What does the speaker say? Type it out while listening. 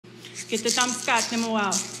Get the thumb skat na mo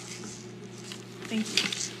wow. Thank you.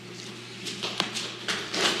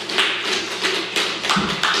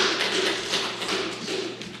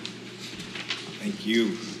 Thank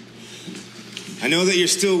you. I know that you're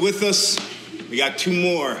still with us. We got two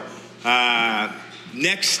more.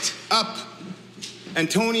 Next up,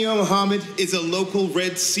 Antonia Mohamed is a local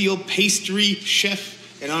Red Seal pastry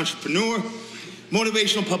chef and entrepreneur,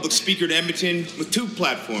 motivational public speaker to Edmonton with two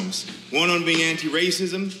platforms, one on being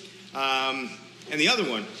anti-racism, and the other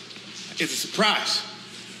one is a surprise.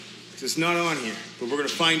 It's not on here, but we're gonna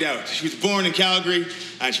find out. She was born in Calgary,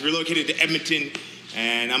 and she relocated to Edmonton,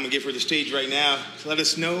 and I'm gonna give her the stage right now to let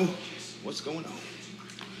us know what's going on.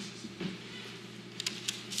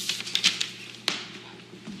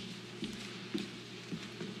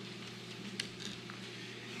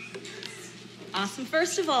 Awesome.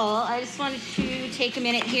 First of all, I just wanted to take a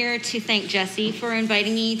minute here to thank Jesse for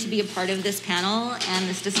inviting me to be a part of this panel and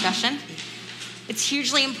this discussion. It's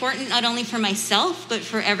hugely important, not only for myself, but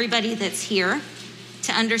for everybody that's here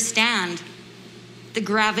to understand the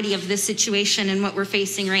gravity of this situation and what we're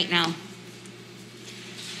facing right now.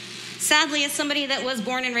 Sadly, as somebody that was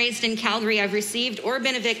born and raised in Calgary, I've received or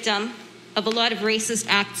been a victim of a lot of racist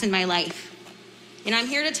acts in my life. And I'm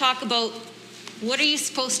here to talk about what are you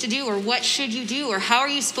supposed to do, or what should you do, or how are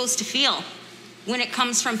you supposed to feel when it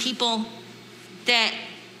comes from people that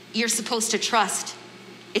you're supposed to trust.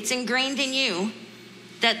 It's ingrained in you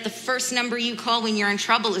that the first number you call when you're in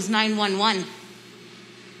trouble is 911.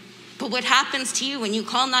 But what happens to you when you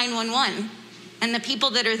call 911 and the people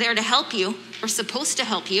that are there to help you, or supposed to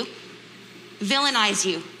help you, villainize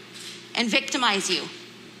you and victimize you?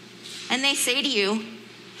 And they say to you,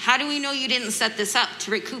 how do we know you didn't set this up to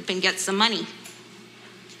recoup and get some money?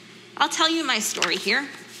 I'll tell you my story here.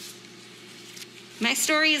 My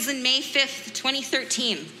story is in May 5th,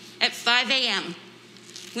 2013 at 5 a.m.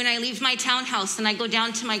 when I leave my townhouse and I go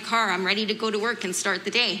down to my car. I'm ready to go to work and start the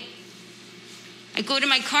day. I go to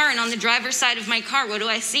my car, and on the driver's side of my car, what do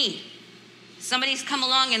I see? Somebody's come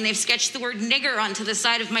along and they've sketched the word nigger onto the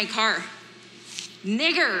side of my car.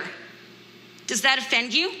 Nigger. Does that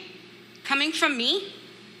offend you? Coming from me?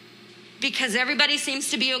 Because everybody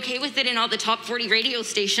seems to be okay with it in all the top 40 radio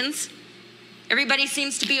stations. Everybody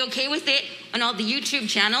seems to be okay with it on all the YouTube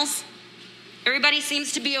channels. Everybody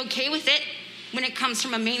seems to be okay with it when it comes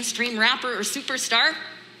from a mainstream rapper or superstar.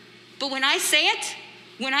 But when I say it,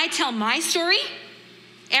 when I tell my story,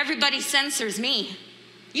 everybody censors me.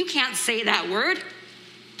 You can't say that word.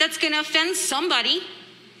 That's gonna offend somebody.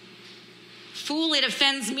 Fool, it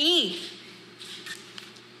offends me.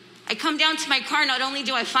 I come down to my car, not only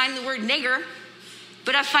do I find the word nigger,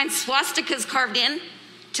 but I find swastikas carved in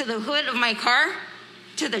to the hood of my car,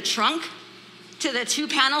 to the trunk, to the two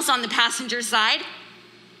panels on the passenger side.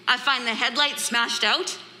 I find the headlights smashed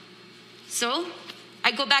out. So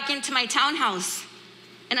I go back into my townhouse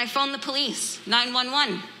and I phone the police,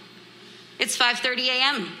 911. It's 5:30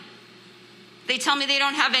 a.m. They tell me they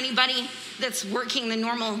don't have anybody that's working the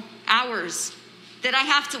normal hours, that I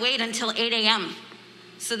have to wait until 8 a.m.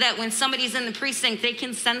 so that when somebody's in the precinct, they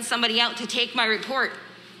can send somebody out to take my report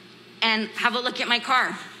and have a look at my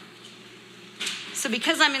car. So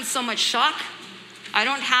because I'm in so much shock, I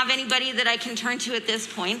don't have anybody that I can turn to at this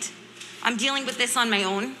point. I'm dealing with this on my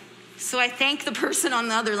own. So I thank the person on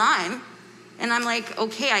the other line, and I'm like,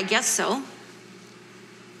 okay, I guess so.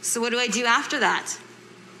 So what do I do after that?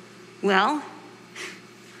 Well,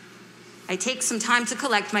 I take some time to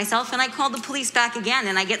collect myself, and I call the police back again,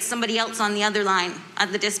 and I get somebody else on the other line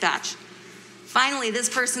at the dispatch. Finally, this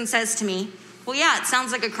person says to me, well, yeah, it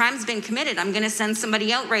sounds like a crime's been committed. I'm gonna send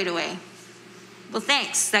somebody out right away. Well,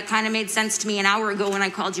 thanks. That kind of made sense to me an hour ago when I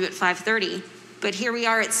called you at 5:30. But here we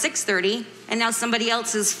are at 6:30, and now somebody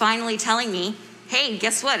else is finally telling me, hey,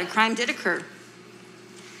 guess what? A crime did occur.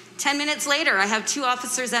 10 minutes later, I have two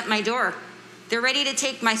officers at my door. They're ready to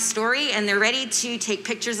take my story, and they're ready to take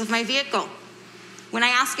pictures of my vehicle. When I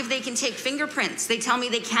ask if they can take fingerprints, they tell me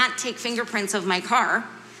they can't take fingerprints of my car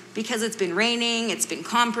because it's been raining, it's been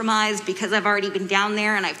compromised, because I've already been down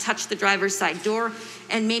there and I've touched the driver's side door,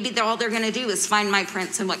 and maybe all they're gonna do is find my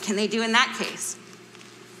prints, and what can they do in that case?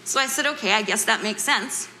 So I said, okay, I guess that makes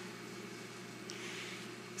sense.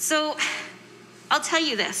 So I'll tell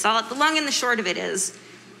you this, the long and the short of it is,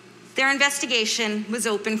 their investigation was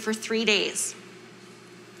open for 3 days.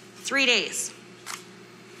 3 days.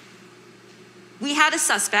 We had a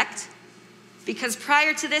suspect because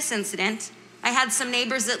prior to this incident, I had some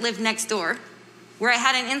neighbors that lived next door where I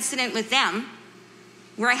had an incident with them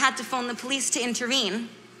where I had to phone the police to intervene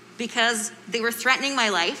because they were threatening my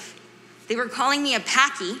life. They were calling me a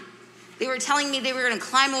packy. They were telling me they were going to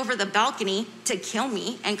climb over the balcony to kill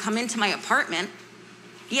me and come into my apartment.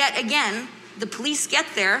 Yet again, the police get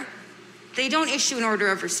there. They don't issue an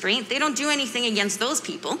order of restraint. They don't do anything against those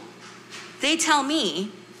people. They tell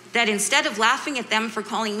me that instead of laughing at them for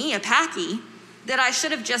calling me a packy, that I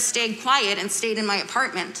should have just stayed quiet and stayed in my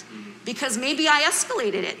apartment because maybe I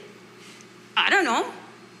escalated it. I don't know.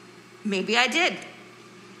 Maybe I did.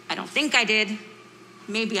 I don't think I did.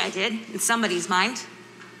 Maybe I did, in somebody's mind.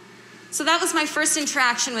 So that was my first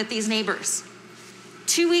interaction with these neighbors.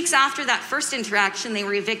 2 weeks after that first interaction, they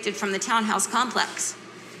were evicted from the townhouse complex.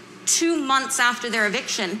 2 months after their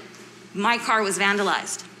eviction, my car was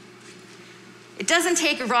vandalized. It doesn't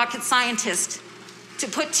take a rocket scientist to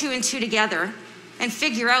put 2 and 2 together and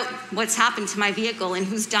figure out what's happened to my vehicle and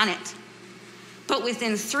who's done it. But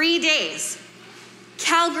within 3 days,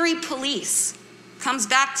 Calgary police comes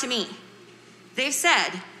back to me. They've said,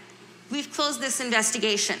 we've closed this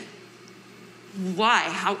investigation. Why?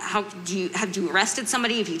 Have you arrested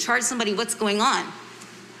somebody? Have you charged somebody? What's going on?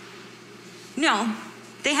 No,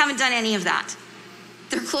 they haven't done any of that.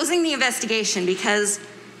 They're closing the investigation because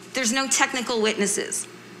there's no technical witnesses.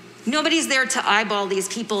 Nobody's there to eyeball these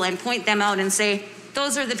people and point them out and say,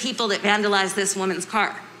 those are the people that vandalized this woman's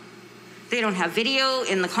car. They don't have video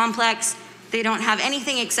in the complex. They don't have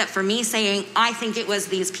anything except for me saying, I think it was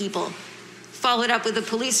these people. Followed up with a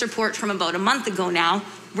police report from about a month ago now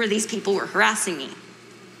where these people were harassing me.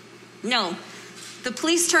 No, the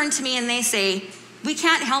police turn to me and they say, we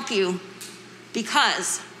can't help you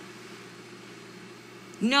because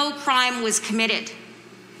no crime was committed.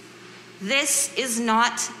 This is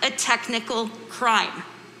not a technical crime.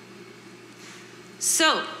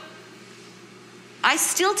 So, I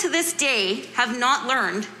still to this day have not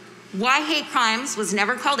learned why hate crimes was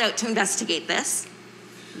never called out to investigate this,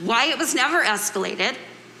 why it was never escalated,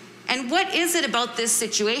 and what is it about this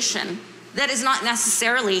situation that is not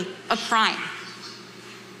necessarily a crime?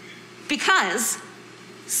 Because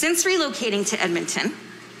since relocating to Edmonton,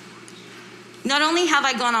 not only have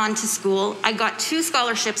I gone on to school, I got 2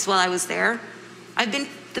 scholarships while I was there. I've been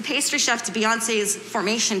the pastry chef to Beyonce's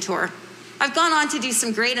formation tour. I've gone on to do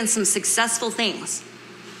some great and some successful things.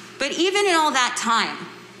 But even in all that time,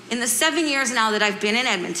 in the 7 years now that I've been in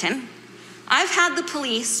Edmonton, I've had the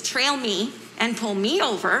police trail me and pull me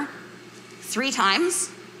over 3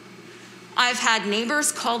 times. I've had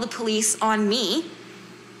neighbors call the police on me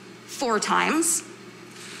 4 times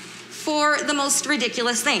for the most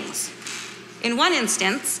ridiculous things. In one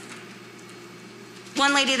instance,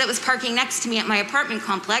 one lady that was parking next to me at my apartment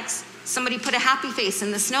complex, somebody put a happy face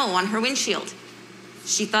in the snow on her windshield.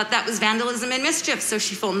 She thought that was vandalism and mischief, so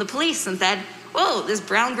she phoned the police and said, oh, this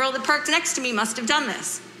brown girl that parked next to me must have done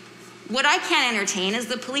this. What I can't entertain is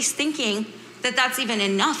the police thinking that that's even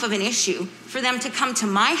enough of an issue for them to come to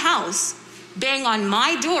my house, bang on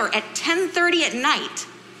my door at 10:30 at night,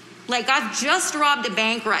 like I've just robbed a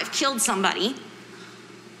bank or I've killed somebody,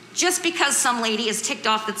 just because some lady is ticked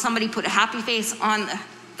off that somebody put a happy face on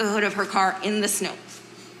the hood of her car in the snow.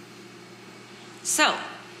 So,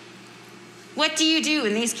 what do you do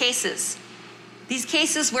in these cases? These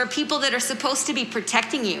cases where people that are supposed to be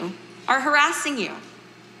protecting you are harassing you.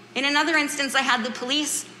 In another instance, I had the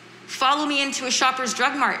police follow me into a Shoppers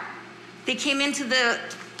Drug Mart. They came into the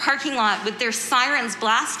parking lot with their sirens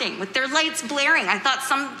blasting, with their lights blaring. I thought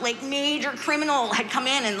some major criminal had come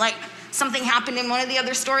in and something happened in one of the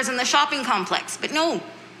other stores in the shopping complex. But no,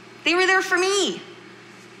 they were there for me.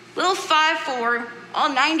 Little 5'4", all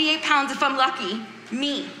 98 pounds if I'm lucky,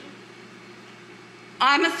 me.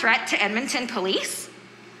 I'm a threat to Edmonton police?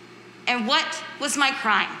 And what was my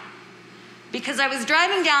crime? Because I was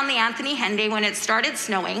driving down the Anthony Henday when it started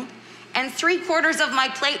snowing, and 3/4 of my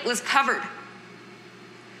plate was covered.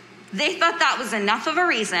 They thought that was enough of a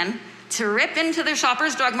reason to rip into the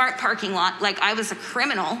Shoppers Drug Mart parking lot like I was a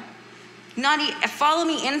criminal, follow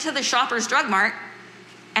me into the Shoppers Drug Mart,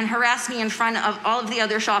 and harass me in front of all of the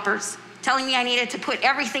other shoppers, telling me I needed to put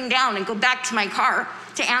everything down and go back to my car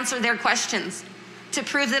to answer their questions, to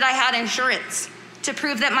prove that I had insurance, to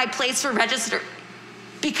prove that my plates were registered.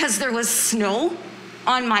 Because there was snow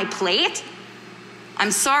on my plate?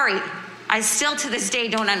 I'm sorry, I still to this day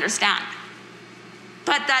don't understand.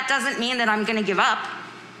 But that doesn't mean that I'm gonna give up.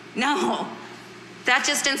 No, that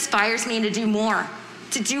just inspires me to do more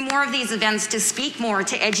of these events, to speak more,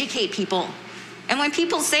 to educate people. And when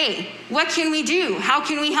people say, what can we do? How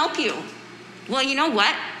can we help you? Well, you know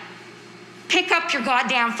what? Pick up your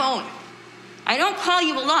goddamn phone. I don't call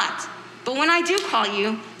you a lot, but when I do call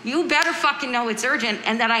you, you better fucking know it's urgent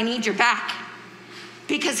and that I need your back.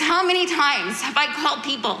 Because how many times have I called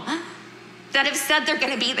people that have said they're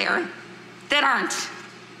gonna be there that aren't?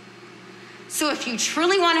 So if you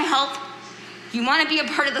truly want to help, you want to be a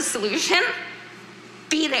part of the solution,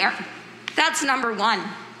 be there. That's number one.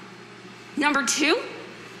 Number two,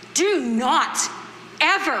 do not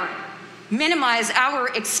ever minimize our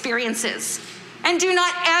experiences. And do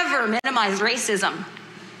not ever minimize racism.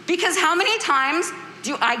 Because how many times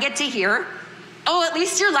do I get to hear, oh, at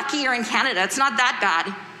least you're lucky you're in Canada, it's not that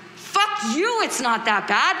bad. Fuck you, it's not that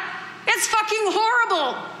bad. It's fucking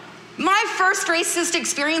horrible. My first racist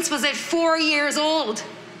experience was at 4 years old.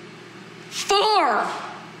 4.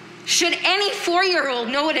 Should any 4-year-old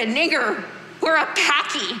know what a nigger or a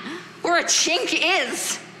packy or a chink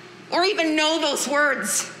is? Or even know those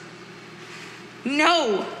words?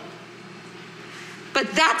 No. But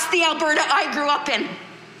that's the Alberta I grew up in.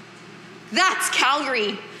 That's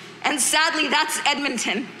Calgary. And sadly, that's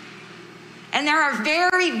Edmonton. And there are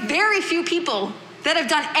very, very few people that have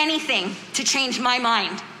done anything to change my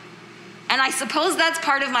mind. And I suppose that's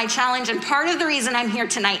part of my challenge, and part of the reason I'm here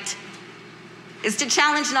tonight is to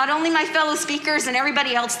challenge not only my fellow speakers and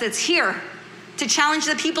everybody else that's here, to challenge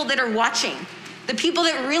the people that are watching, the people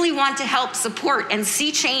that really want to help, support, and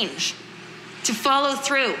see change, to follow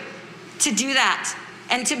through, to do that,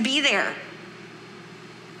 and to be there.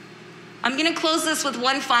 I'm going to close this with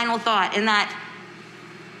one final thought, in that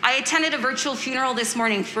I attended a virtual funeral this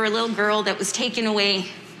morning for a little girl that was taken away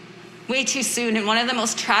way too soon in one of the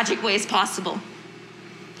most tragic ways possible.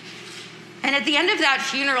 And at the end of that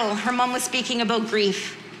funeral, her mom was speaking about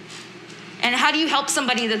grief. And how do you help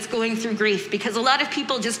somebody that's going through grief? Because a lot of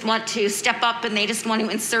people just want to step up and they just want to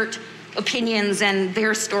insert opinions and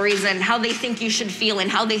their stories and how they think you should feel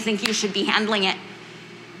and how they think you should be handling it.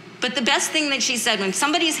 But the best thing that she said, when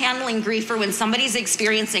somebody's handling grief or when somebody's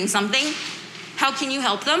experiencing something, how can you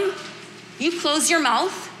help them? You close your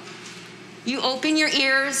mouth, you open your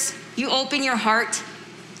ears, you open your heart,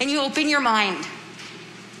 and you open your mind.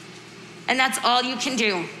 And that's all you can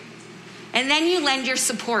do. And then you lend your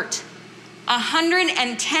support.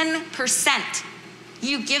 110%.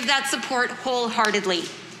 You give that support wholeheartedly.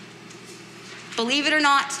 Believe it or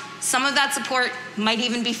not, some of that support might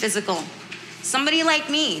even be physical. Somebody like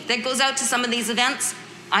me that goes out to some of these events,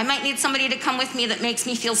 I might need somebody to come with me that makes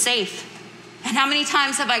me feel safe. And how many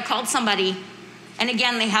times have I called somebody and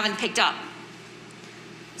again, they haven't picked up?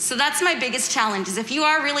 So that's my biggest challenge, is if you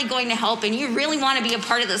are really going to help and you really want to be a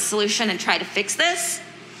part of the solution and try to fix this,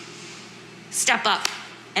 step up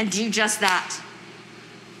and do just that.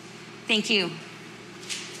 Thank you.